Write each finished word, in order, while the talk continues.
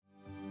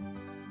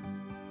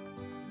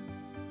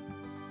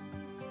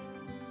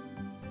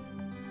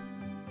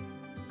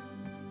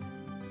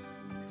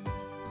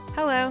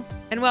Hello,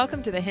 and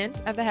welcome to the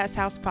Hint of the Hess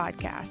House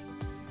podcast.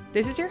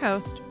 This is your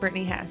host,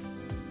 Brittany Hess.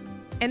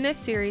 In this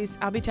series,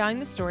 I'll be telling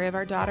the story of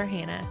our daughter,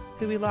 Hannah,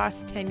 who we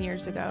lost 10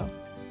 years ago.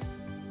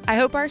 I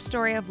hope our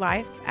story of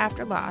life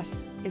after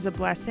loss is a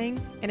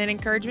blessing and an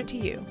encouragement to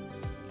you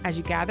as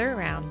you gather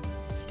around,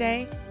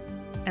 stay,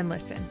 and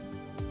listen.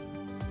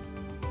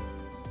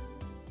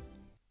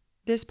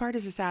 This part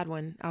is a sad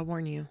one, I'll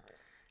warn you.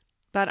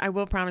 But I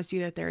will promise you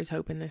that there is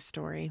hope in this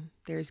story.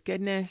 There is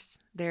goodness.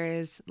 There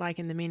is, like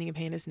in the meaning of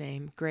Hannah's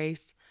name,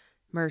 grace,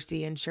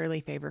 mercy, and surely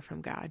favor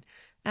from God.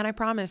 And I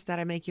promise that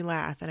I make you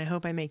laugh, and I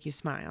hope I make you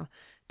smile,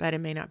 but it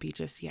may not be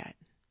just yet.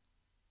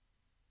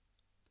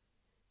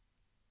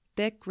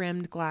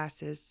 Thick-rimmed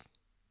glasses.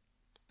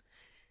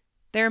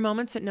 There are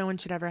moments that no one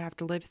should ever have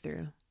to live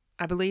through.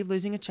 I believe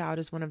losing a child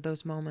is one of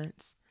those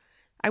moments.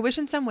 I wish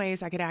in some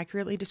ways I could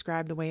accurately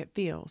describe the way it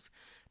feels,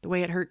 the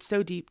way it hurts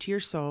so deep to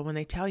your soul when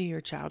they tell you your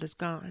child is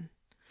gone.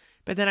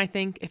 But then I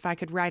think if I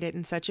could write it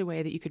in such a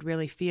way that you could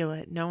really feel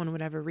it, no one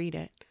would ever read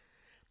it.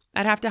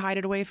 I'd have to hide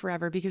it away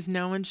forever because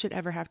no one should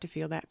ever have to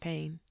feel that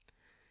pain.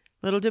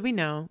 Little did we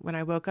know, when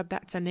I woke up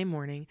that Sunday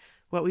morning,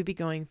 what we'd be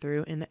going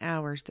through in the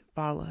hours that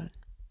followed.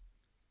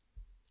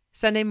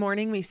 Sunday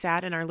morning, we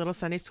sat in our little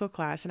Sunday school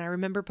class, and I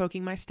remember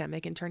poking my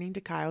stomach and turning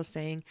to Kyle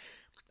saying,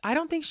 "I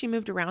don't think she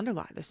moved around a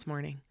lot this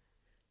morning."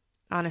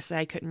 Honestly,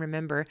 I couldn't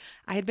remember.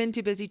 I had been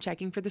too busy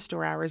checking for the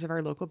store hours of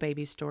our local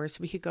baby store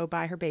so we could go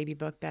buy her baby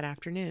book that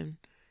afternoon.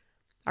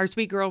 Our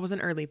sweet girl was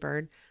an early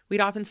bird. We'd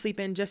often sleep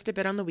in just a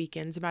bit on the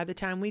weekends, and by the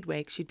time we'd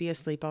wake, she'd be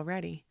asleep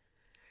already.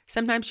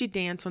 Sometimes she'd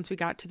dance once we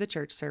got to the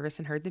church service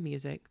and heard the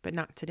music, but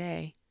not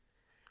today.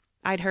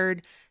 I'd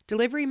heard,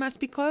 "Delivery must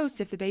be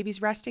close if the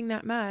baby's resting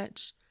that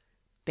much.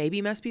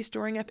 Baby must be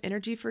storing up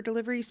energy for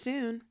delivery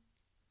soon."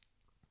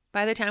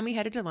 By the time we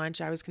headed to lunch,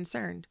 I was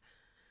concerned.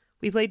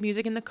 We played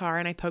music in the car,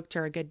 and I poked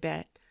her a good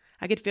bit.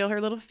 I could feel her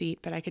little feet,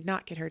 but I could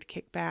not get her to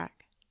kick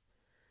back.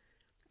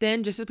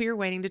 Then, just as we were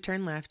waiting to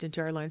turn left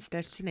into our lunch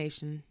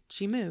destination,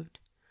 she moved.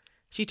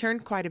 She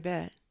turned quite a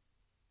bit.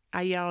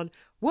 I yelled,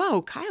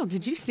 "Whoa, Kyle,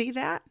 did you see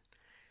that?"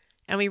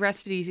 And we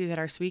rested easy that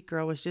our sweet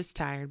girl was just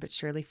tired, but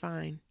surely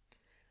fine.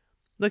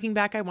 Looking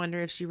back, I wonder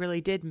if she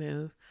really did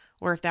move,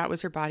 or if that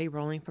was her body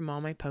rolling from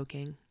all my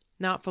poking,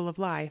 not full of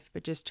life,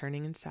 but just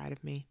turning inside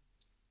of me.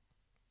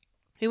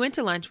 We went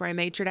to lunch where I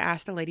made sure to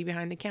ask the lady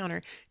behind the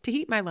counter to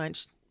heat my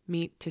lunch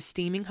meat to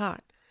steaming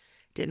hot.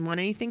 Didn't want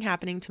anything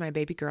happening to my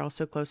baby girl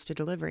so close to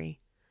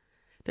delivery.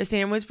 The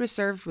sandwich was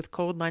served with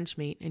cold lunch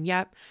meat, and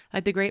yep,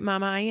 like the great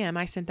mama I am,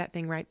 I sent that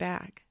thing right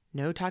back.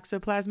 No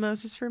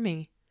toxoplasmosis for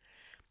me.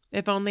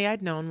 If only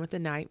I'd known what the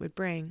night would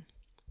bring.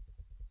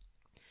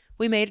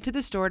 We made it to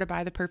the store to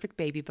buy the perfect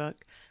baby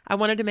book. I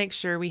wanted to make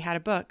sure we had a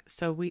book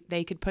so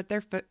they could put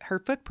her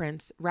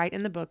footprints right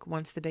in the book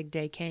once the big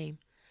day came.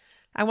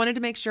 I wanted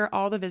to make sure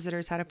all the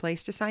visitors had a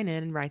place to sign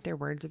in and write their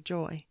words of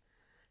joy.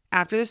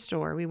 After the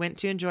store, we went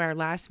to enjoy our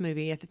last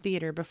movie at the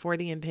theater before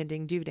the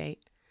impending due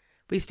date.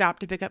 We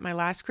stopped to pick up my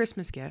last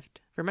Christmas gift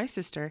for my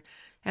sister,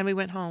 and we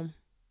went home.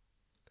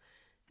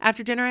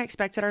 After dinner, I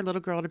expected our little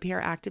girl to be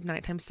her active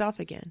nighttime self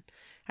again.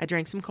 I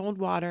drank some cold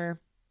water,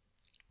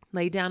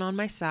 laid down on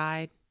my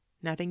side.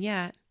 Nothing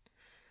yet.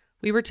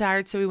 We were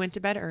tired, so we went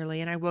to bed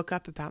early, and I woke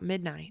up about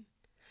midnight.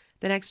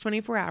 The next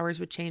 24 hours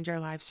would change our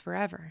lives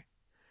forever.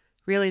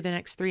 Really, the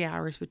next 3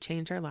 hours would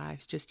change our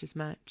lives just as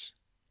much.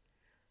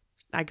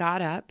 I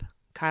got up.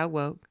 Kyle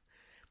woke.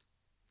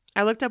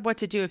 I looked up what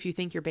to do if you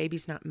think your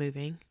baby's not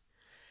moving.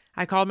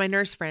 I called my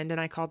nurse friend and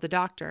I called the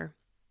doctor.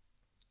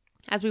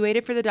 As we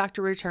waited for the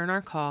doctor to return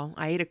our call,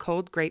 I ate a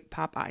cold grape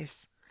pop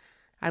ice.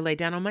 I lay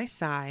down on my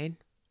side.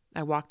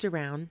 I walked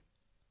around.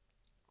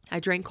 I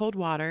drank cold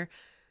water.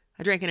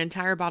 I drank an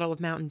entire bottle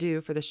of Mountain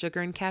Dew for the sugar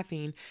and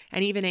caffeine,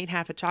 and even ate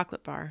half a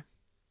chocolate bar.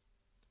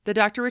 The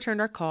doctor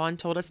returned our call and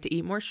told us to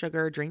eat more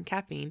sugar or drink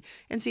caffeine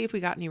and see if we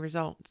got any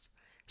results.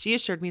 She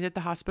assured me that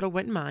the hospital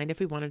wouldn't mind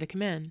if we wanted to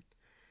come in.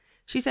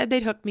 She said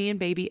they'd hook me and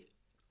baby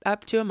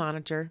up to a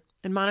monitor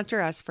and monitor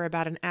us for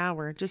about an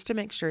hour just to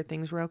make sure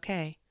things were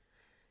okay.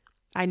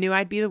 I knew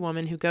I'd be the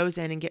woman who goes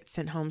in and gets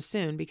sent home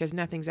soon because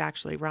nothing's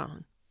actually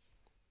wrong.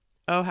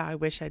 Oh, how I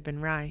wish I'd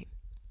been right.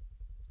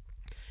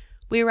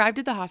 We arrived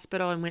at the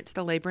hospital and went to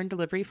the labor and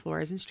delivery floor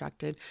as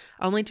instructed,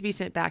 only to be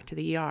sent back to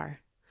the ER.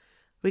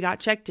 We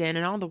got checked in,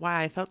 and all the while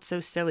I felt so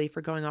silly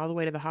for going all the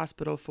way to the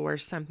hospital for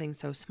something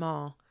so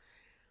small.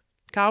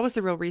 Kyle was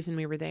the real reason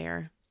we were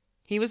there.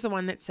 He was the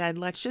one that said,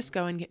 "Let's just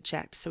go and get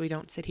checked so we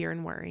don't sit here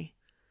and worry."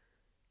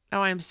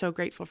 Oh, I am so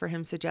grateful for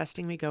him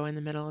suggesting we go in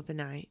the middle of the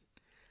night.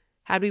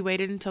 Had we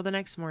waited until the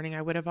next morning,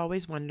 I would have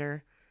always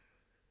wondered,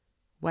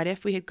 what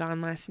if we had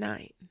gone last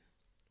night?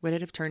 Would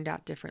it have turned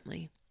out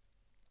differently?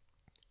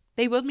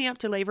 They wheeled me up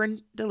to labor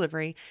and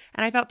delivery,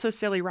 and I felt so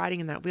silly riding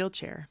in that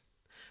wheelchair.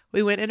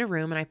 We went in a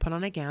room, and I put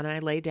on a gown, and I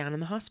lay down in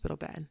the hospital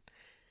bed.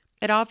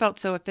 It all felt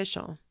so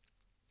official,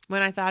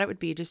 when I thought it would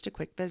be just a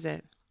quick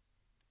visit.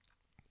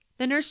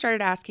 The nurse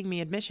started asking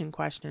me admission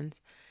questions.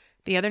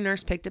 The other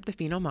nurse picked up the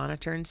fetal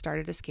monitor and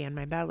started to scan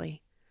my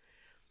belly.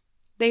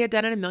 They had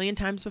done it 1,000,000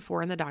 times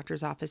before in the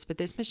doctor's office, but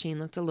this machine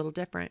looked a little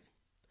different.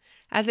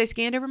 As they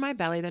scanned over my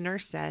belly, the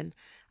nurse said,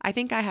 "I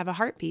think I have a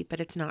heartbeat, but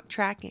it's not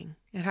tracking."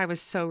 And I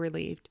was so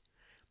relieved.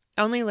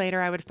 Only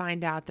later I would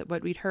find out that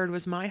what we'd heard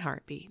was my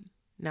heartbeat,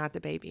 not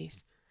the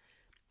baby's.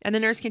 And the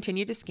nurse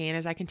continued to scan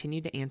as I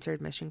continued to answer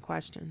admission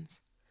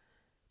questions.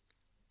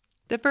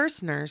 The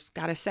first nurse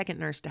got a second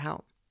nurse to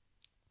help.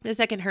 The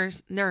second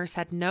nurse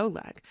had no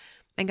luck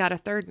and got a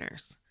third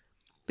nurse.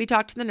 We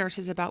talked to the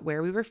nurses about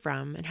where we were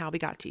from and how we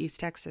got to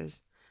East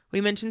Texas. We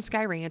mentioned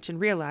Sky Ranch and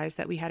realized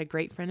that we had a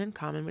great friend in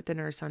common with the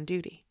nurse on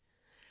duty.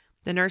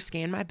 The nurse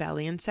scanned my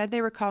belly and said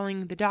they were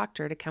calling the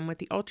doctor to come with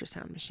the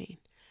ultrasound machine.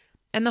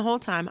 And the whole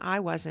time I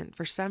wasn't,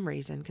 for some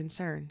reason,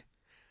 concerned.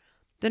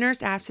 The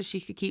nurse asked if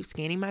she could keep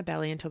scanning my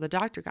belly until the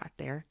doctor got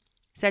there,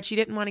 said she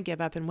didn't want to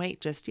give up and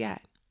wait just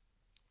yet.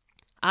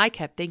 I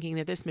kept thinking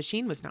that this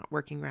machine was not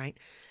working right,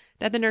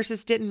 that the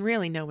nurses didn't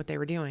really know what they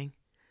were doing.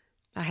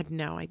 I had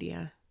no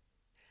idea.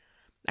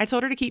 I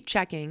told her to keep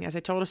checking as I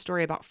told a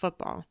story about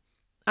football.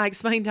 I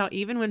explained how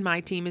even when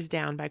my team is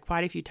down by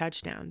quite a few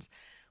touchdowns,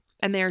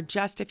 and there are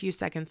just a few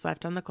seconds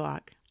left on the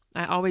clock,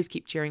 I always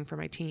keep cheering for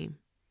my team.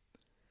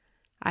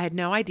 I had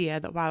no idea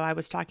that while I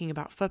was talking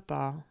about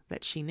football,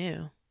 that she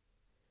knew.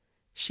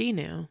 She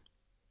knew.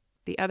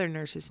 The other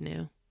nurses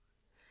knew.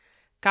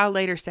 Kyle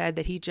later said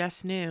that he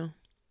just knew.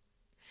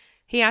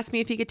 He asked me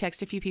if he could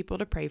text a few people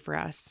to pray for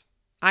us.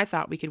 I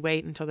thought we could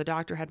wait until the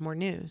doctor had more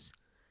news.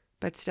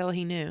 But still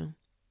he knew.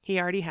 He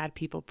already had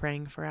people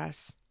praying for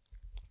us.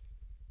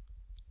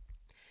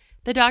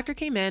 The doctor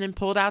came in and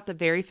pulled out the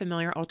very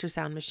familiar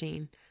ultrasound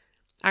machine.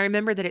 I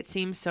remember that it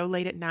seemed so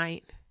late at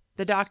night.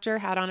 The doctor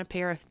had on a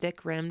pair of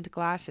thick-rimmed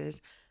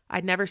glasses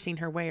I'd never seen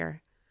her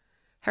wear.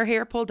 Her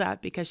hair pulled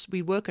up because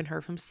we'd woken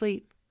her from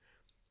sleep.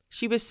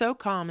 She was so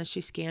calm as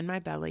she scanned my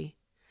belly.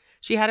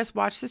 She had us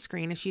watch the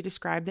screen as she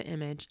described the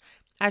image,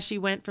 as she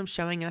went from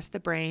showing us the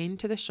brain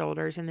to the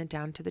shoulders and then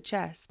down to the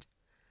chest.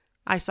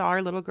 I saw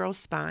our little girl's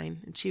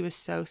spine, and she was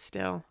so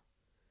still.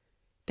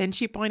 Then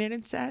she pointed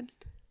and said,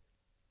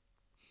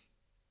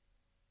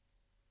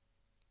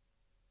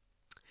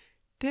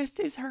 "This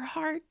is her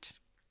heart."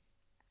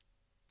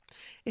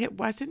 It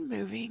wasn't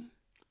moving.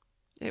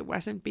 It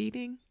wasn't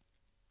beating.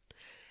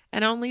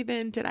 And only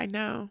then did I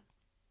know.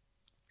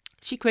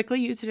 She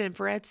quickly used an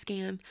infrared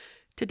scan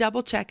to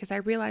double check as I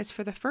realized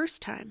for the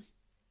first time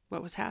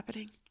what was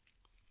happening.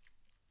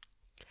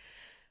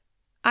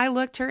 I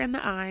looked her in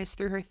the eyes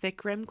through her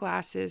thick-rimmed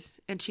glasses,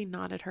 and she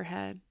nodded her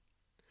head.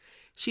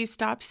 She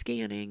stopped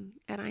scanning,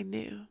 and I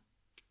knew.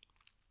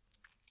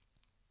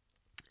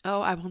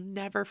 Oh, I will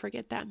never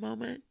forget that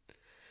moment.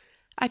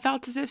 I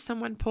felt as if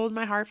someone pulled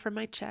my heart from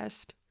my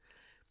chest.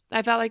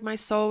 I felt like my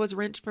soul was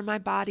wrenched from my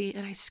body,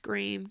 and I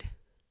screamed.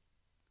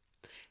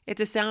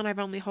 It's a sound I've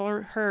only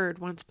heard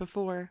once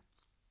before.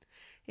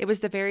 It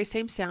was the very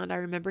same sound I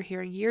remember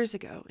hearing years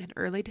ago in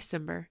early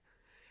December,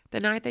 the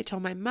night they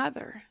told my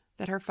mother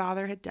that her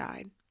father had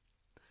died.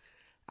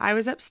 I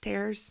was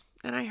upstairs,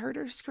 and I heard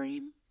her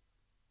scream.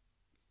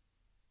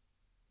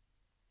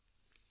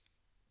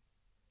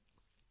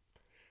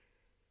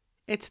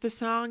 It's the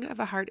song of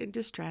a heart in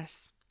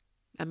distress,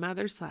 a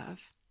mother's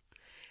love.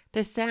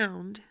 The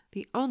sound,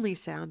 the only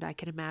sound I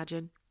can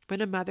imagine,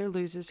 when a mother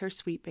loses her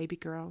sweet baby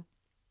girl.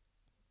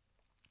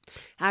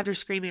 After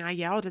screaming, I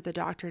yelled at the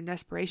doctor in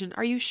desperation,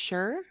 "Are you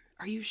sure?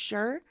 Are you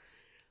sure?"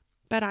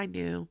 But I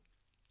knew.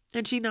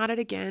 And she nodded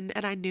again,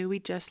 and I knew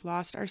we'd just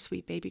lost our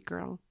sweet baby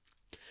girl.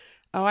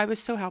 Oh, I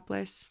was so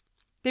helpless.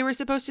 They were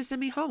supposed to send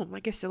me home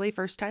like a silly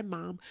first-time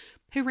mom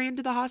who ran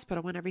to the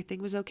hospital when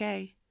everything was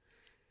okay.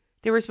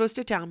 They were supposed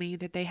to tell me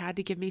that they had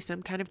to give me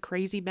some kind of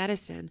crazy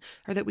medicine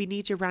or that we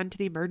need to run to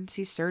the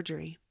emergency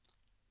surgery.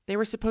 There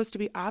were supposed to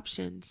be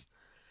options,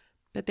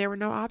 but there were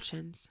no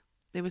options.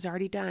 It was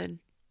already done.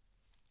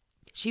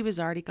 She was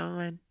already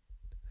gone.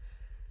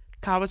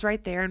 Kyle was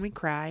right there, and we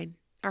cried.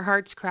 Our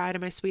hearts cried,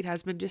 and my sweet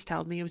husband just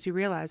held me as we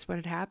realized what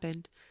had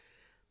happened.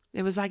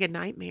 It was like a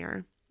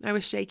nightmare. I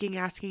was shaking,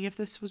 asking if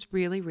this was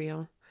really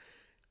real,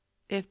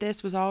 if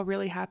this was all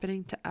really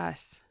happening to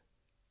us.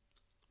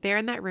 There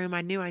in that room,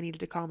 I knew I needed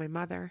to call my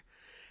mother.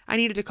 I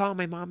needed to call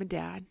my mom and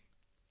dad.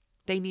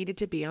 They needed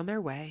to be on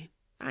their way.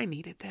 I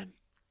needed them.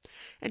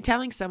 And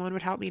telling someone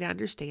would help me to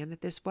understand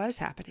that this was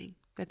happening,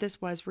 that this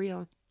was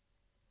real.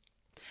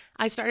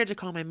 I started to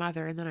call my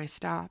mother, and then I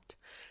stopped.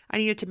 I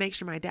needed to make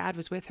sure my dad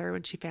was with her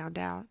when she found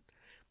out.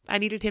 I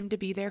needed him to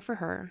be there for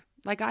her,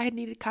 like I had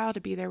needed Kyle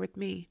to be there with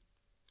me.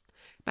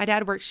 My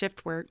dad works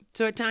shift work,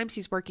 so at times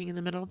he's working in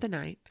the middle of the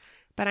night,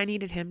 but I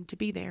needed him to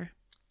be there.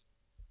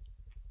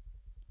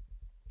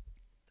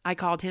 I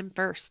called him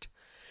first.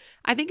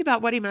 I think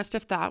about what he must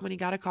have thought when he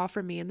got a call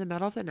from me in the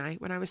middle of the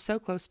night when I was so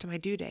close to my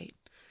due date.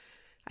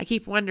 I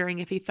keep wondering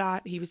if he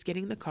thought he was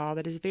getting the call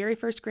that his very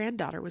first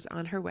granddaughter was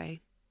on her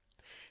way.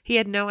 He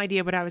had no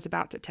idea what I was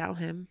about to tell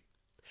him.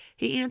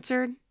 He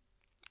answered,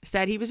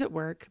 said he was at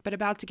work, but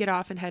about to get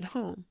off and head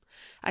home.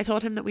 I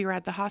told him that we were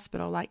at the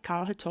hospital like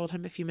Kyle had told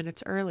him a few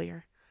minutes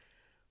earlier.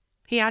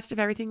 He asked if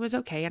everything was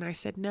okay, and I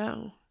said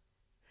no.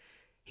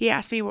 He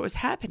asked me what was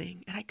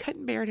happening, and I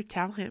couldn't bear to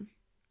tell him.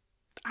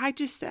 I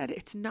just said,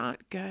 "It's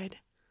not good."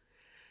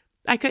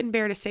 I couldn't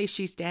bear to say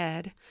she's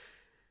dead.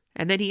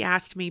 And then he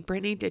asked me,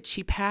 Brittany, did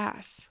she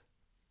pass?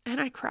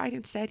 And I cried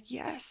and said,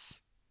 yes.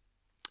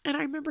 And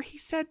I remember he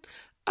said,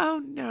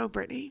 oh, no,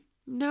 Brittany,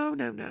 no,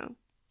 no, no.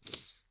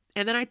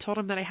 And then I told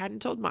him that I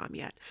hadn't told Mom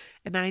yet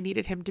and that I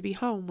needed him to be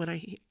home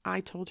when I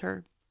told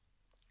her.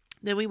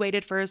 Then we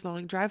waited for his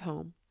long drive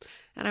home,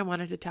 and I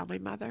wanted to tell my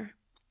mother.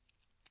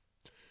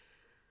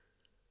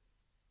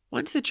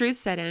 Once the truth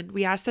set in,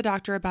 we asked the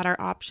doctor about our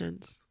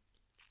options.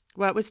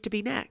 What was to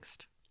be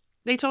next?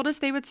 They told us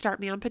they would start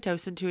me on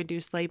Pitocin to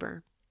induce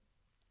labor.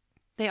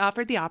 They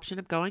offered the option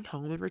of going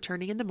home and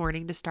returning in the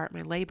morning to start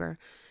my labor,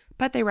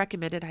 but they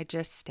recommended I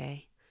just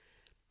stay.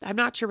 I'm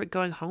not sure what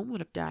going home would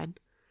have done.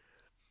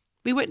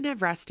 We wouldn't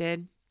have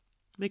rested.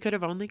 We could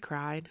have only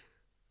cried.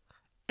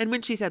 And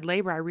when she said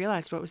labor, I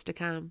realized what was to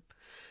come.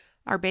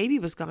 Our baby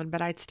was gone,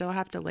 but I'd still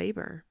have to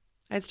labor.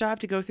 I'd still have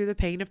to go through the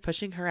pain of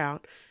pushing her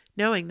out,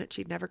 knowing that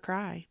she'd never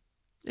cry.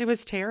 It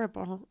was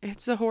terrible.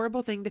 It's a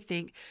horrible thing to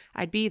think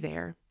I'd be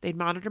there. They'd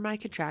monitor my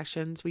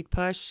contractions, we'd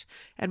push,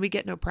 and we'd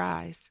get no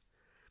prize.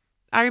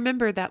 I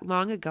remember that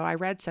long ago I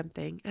read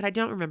something, and I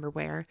don't remember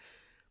where,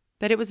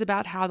 but it was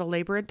about how the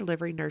labor and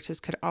delivery nurses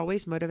could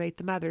always motivate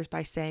the mothers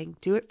by saying,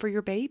 do it for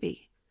your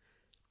baby.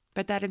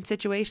 But that in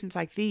situations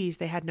like these,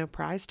 they had no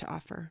prize to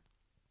offer.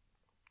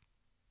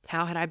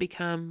 How had I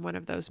become one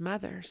of those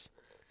mothers?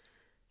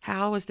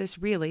 How was this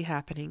really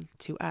happening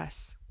to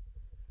us?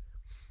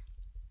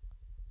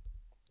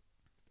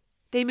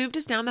 They moved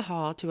us down the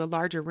hall to a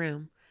larger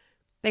room.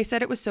 They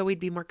said it was so we'd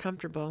be more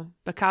comfortable,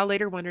 but Kyle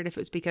later wondered if it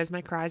was because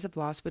my cries of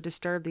loss would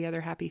disturb the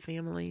other happy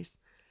families.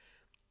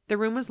 The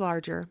room was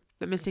larger,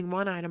 but missing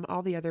one item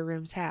all the other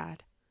rooms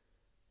had: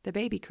 the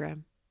baby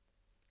crib.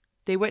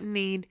 They wouldn't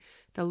need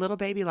the little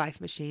baby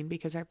life machine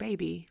because our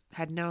baby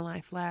had no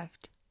life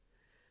left.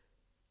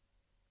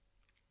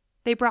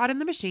 They brought in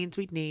the machines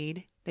we'd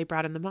need, they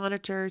brought in the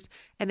monitors,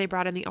 and they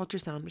brought in the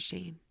ultrasound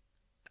machine.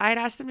 I had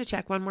asked them to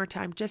check one more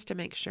time just to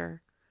make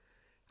sure.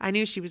 I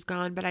knew she was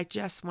gone, but I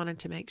just wanted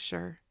to make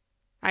sure.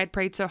 I had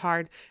prayed so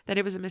hard that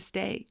it was a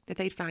mistake, that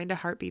they'd find a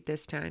heartbeat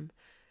this time,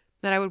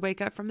 that I would wake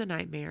up from the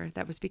nightmare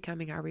that was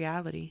becoming our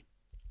reality.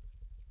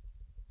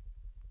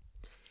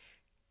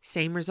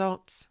 Same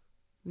results.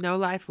 No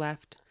life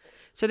left.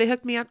 So they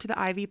hooked me up to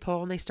the IV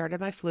pole and they started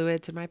my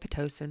fluids and my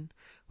Pitocin.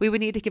 We would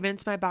need to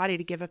convince my body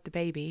to give up the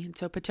baby, and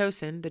so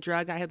Pitocin, the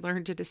drug I had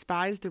learned to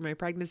despise through my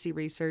pregnancy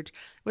research,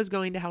 was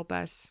going to help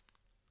us.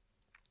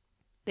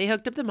 They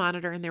hooked up the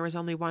monitor and there was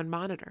only one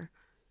monitor.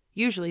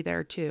 Usually there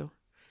are two.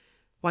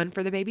 One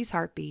for the baby's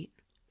heartbeat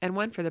and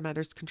one for the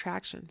mother's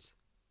contractions.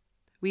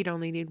 We'd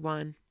only need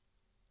one.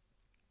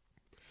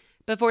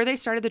 Before they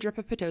started the drip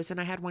of Pitocin,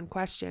 I had one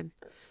question.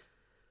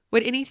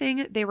 Would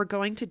anything they were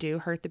going to do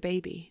hurt the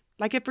baby?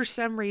 Like if for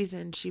some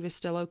reason she was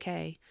still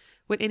okay,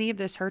 would any of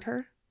this hurt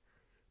her?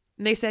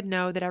 And they said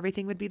no, that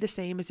everything would be the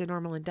same as a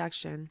normal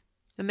induction.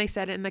 And they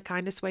said it in the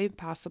kindest way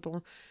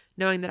possible,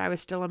 knowing that I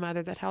was still a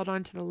mother that held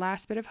on to the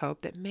last bit of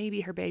hope that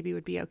maybe her baby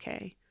would be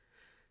okay.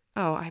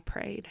 Oh, I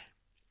prayed.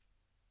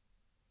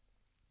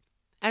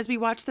 As we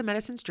watched the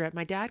medicines drip,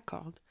 my dad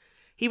called.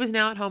 He was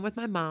now at home with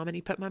my mom, and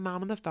he put my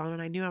mom on the phone,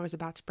 and I knew I was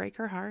about to break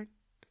her heart.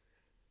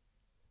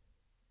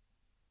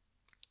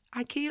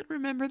 I can't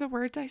remember the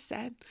words I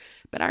said,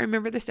 but I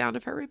remember the sound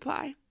of her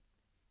reply.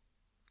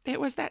 It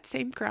was that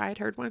same cry I'd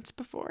heard once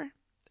before,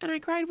 and I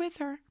cried with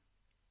her.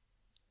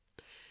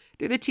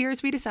 Through the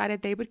tears, we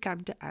decided they would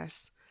come to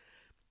us.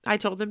 I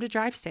told them to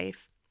drive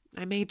safe.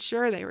 I made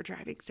sure they were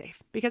driving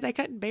safe because I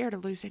couldn't bear to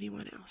lose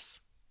anyone else.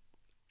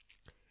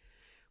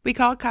 We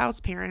called Kyle's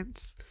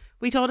parents.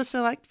 We told a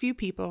select few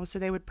people so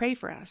they would pray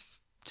for us,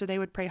 so they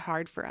would pray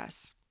hard for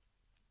us.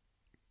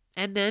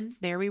 And then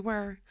there we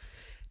were,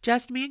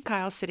 just me and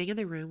Kyle sitting in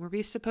the room where we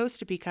were supposed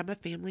to become a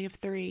family of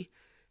 3,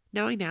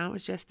 knowing now it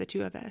was just the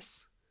 2 of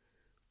us.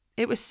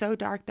 It was so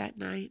dark that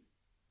night.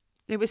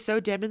 It was so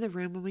dim in the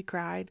room when we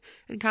cried,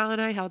 and Kyle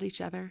and I held each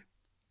other.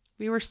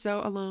 We were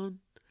so alone.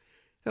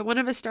 But one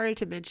of us started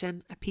to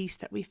mention a peace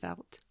that we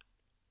felt.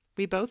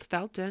 We both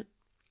felt it.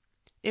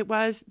 It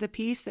was the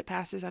peace that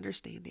passes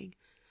understanding.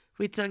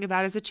 We'd sung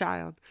about as a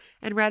child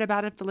and read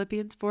about in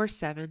Philippians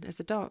 4:7 as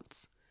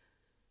adults.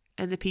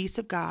 And the peace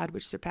of God,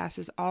 which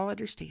surpasses all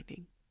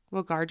understanding,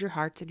 will guard your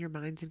hearts and your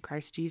minds in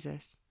Christ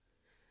Jesus.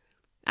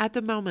 At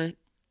the moment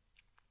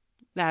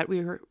that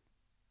we were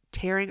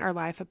tearing our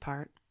life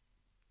apart,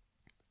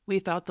 we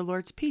felt the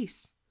Lord's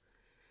peace.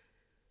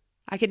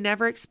 I could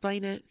never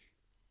explain it.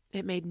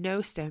 It made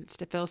no sense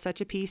to feel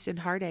such a peace and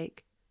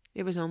heartache.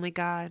 It was only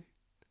God.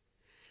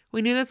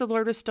 We knew that the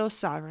Lord was still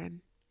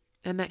sovereign,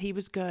 and that He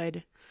was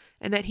good,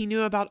 and that He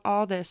knew about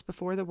all this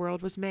before the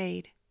world was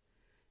made.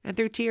 And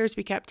through tears,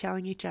 we kept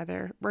telling each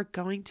other, we're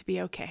going to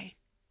be okay.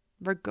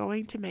 We're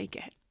going to make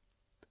it.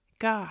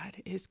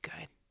 God is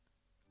good.